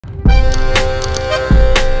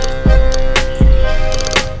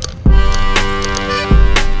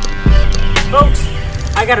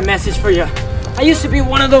I got a message for you. I used to be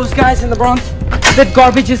one of those guys in the Bronx that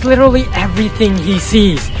garbage is literally everything he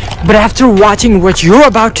sees. But after watching what you're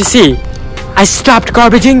about to see, I stopped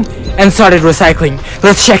garbaging and started recycling.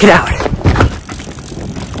 Let's check it out.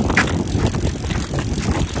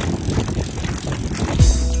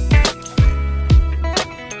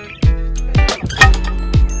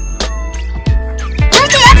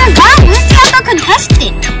 Where's the other guy? Where's the other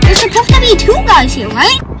contestant? There's supposed to be two guys here,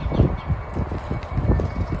 right?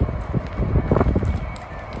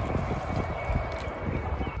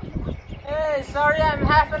 Sorry, I'm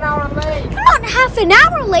half an hour late. You're not half an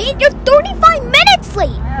hour late. You're 35 minutes late.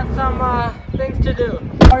 I had some things to do.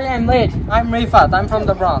 Sorry, I'm late. I'm Rifat. I'm from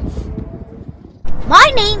the Bronx. My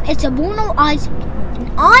name is Abuno Isaac,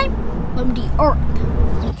 and I'm from the Earth.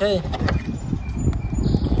 Okay.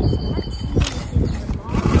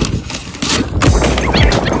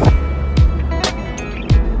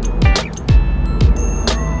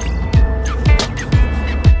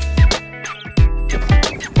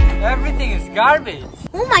 Everything is garbage.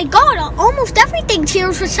 Oh my god, almost everything here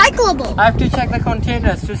is recyclable. I have to check the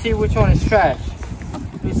containers to see which one is trash.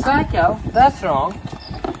 Recycle, that's wrong.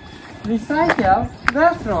 Recycle,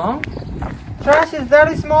 that's wrong. Trash is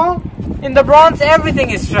very small. In the Bronx,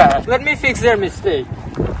 everything is trash. Let me fix their mistake.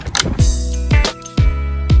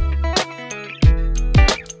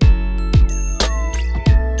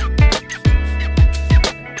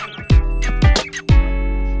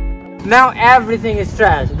 Now everything is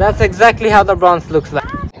trash. That's exactly how the Bronx looks like.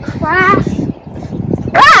 Trash?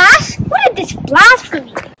 Trash? What is this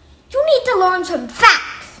blasphemy? You need to learn some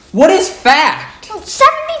facts. What is fact?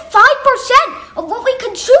 75% of what we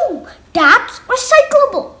consume, that's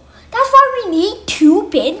recyclable. That's why we need 2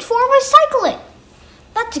 bins for recycling.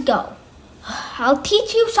 Let's go. I'll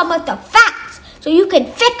teach you some of the facts so you can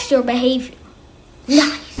fix your behavior.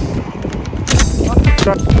 Nice.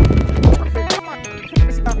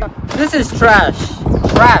 This is trash.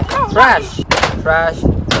 Trash. Trash. Trash.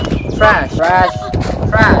 Trash. Trash.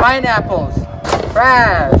 Trash. Pineapples.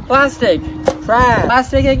 Trash. Plastic. Trash.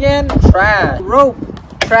 Plastic again. Trash. Rope.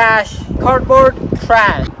 Trash. Cardboard.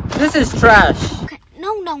 Trash. This is trash. Okay,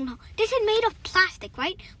 no. This is made of plastic,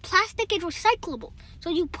 right? Plastic is recyclable. So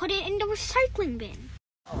you put it in the recycling bin.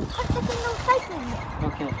 Plastic in the recycling bin.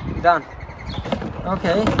 Okay, done.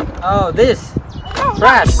 Okay. Oh, this.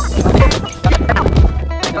 Trash.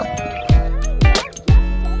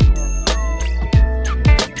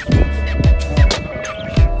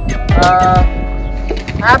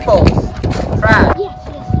 Apples. Trash. Yes,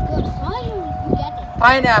 good. Finally, you get it.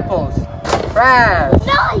 Pineapples. Trash.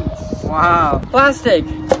 Nice. Wow. Plastic.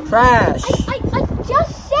 Trash. I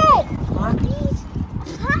just said What? these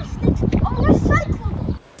plastics are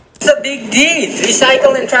recyclable. It's a big deal.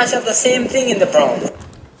 Recycle and trash are the same thing in the Bronx.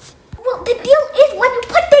 Well, the deal is when you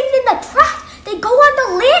put things in the trash, they go on the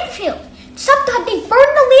landfill. Sometimes they burn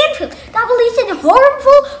the landfill. That releases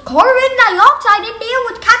harmful carbon dioxide in there,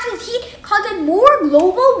 which catches heat, causing more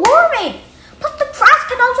global warming. But the trash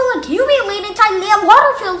can also accumulate inside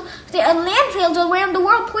landfills around the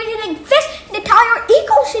world, poisoning fish and entire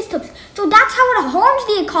ecosystems. So that's how it harms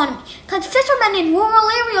the economy, because fishermen in rural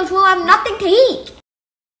areas will have nothing to eat.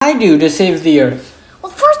 I do to save the earth.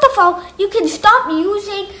 Well, first of all, you can stop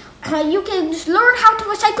using, you can just learn how to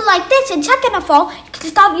recycle like this. And second of all, you can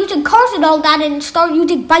stop using cars and all that and start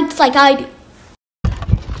using bikes like I do.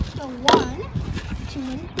 So 1, 2,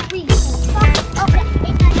 3, 4, 5. Okay.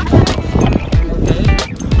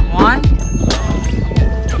 1,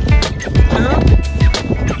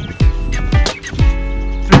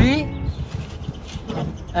 2,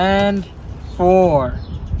 and 4.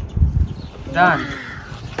 Done.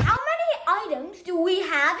 How many items do we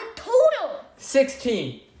have in total?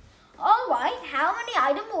 16. Alright, how many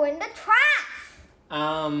items were in the trash?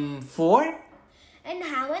 4. And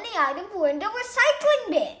how many items were in the recycling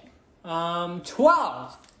bin?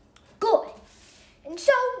 12. Good. And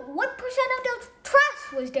so, what percent of the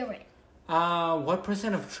trash was there in? What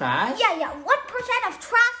percent of trash? Yeah, what percent of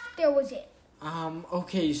trash there was in?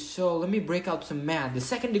 Okay, so let me break out some math. The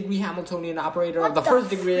second degree Hamiltonian operator What of the the first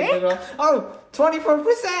degree frick? integral. Oh,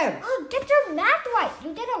 24%. Oh, get your math right.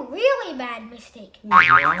 You did a really bad mistake. What?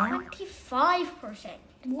 25%.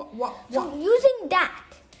 So using that,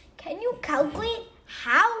 can you calculate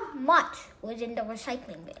how much was in the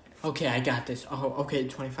recycling bin? Okay, I got this. Oh, okay,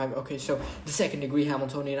 25. Okay, so the second degree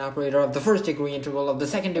Hamiltonian operator of the first degree integral of the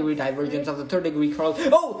second degree divergence of the third degree curl.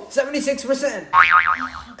 Oh, 76%.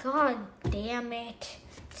 Oh, God damn it.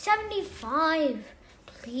 75.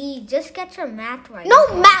 Please, just get your math right.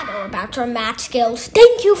 No matter about your math skills.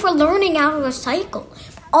 Thank you for learning how to recycle.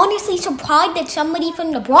 Honestly surprised that somebody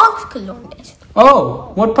from the Bronx could learn this.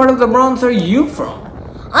 Oh, what part of the Bronx are you from?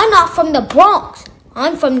 I'm not from the Bronx.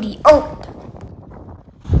 I'm from the Earth.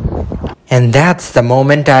 And that's the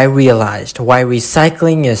moment I realized why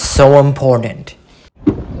recycling is so important.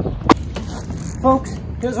 Folks,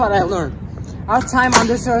 here's what I learned. Our time on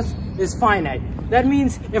this earth is finite. That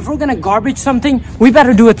means if we're gonna garbage something, we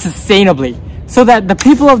better do it sustainably so that the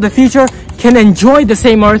people of the future can enjoy the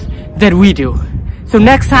same earth that we do. So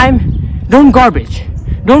next time, don't garbage,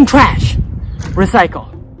 don't trash, recycle.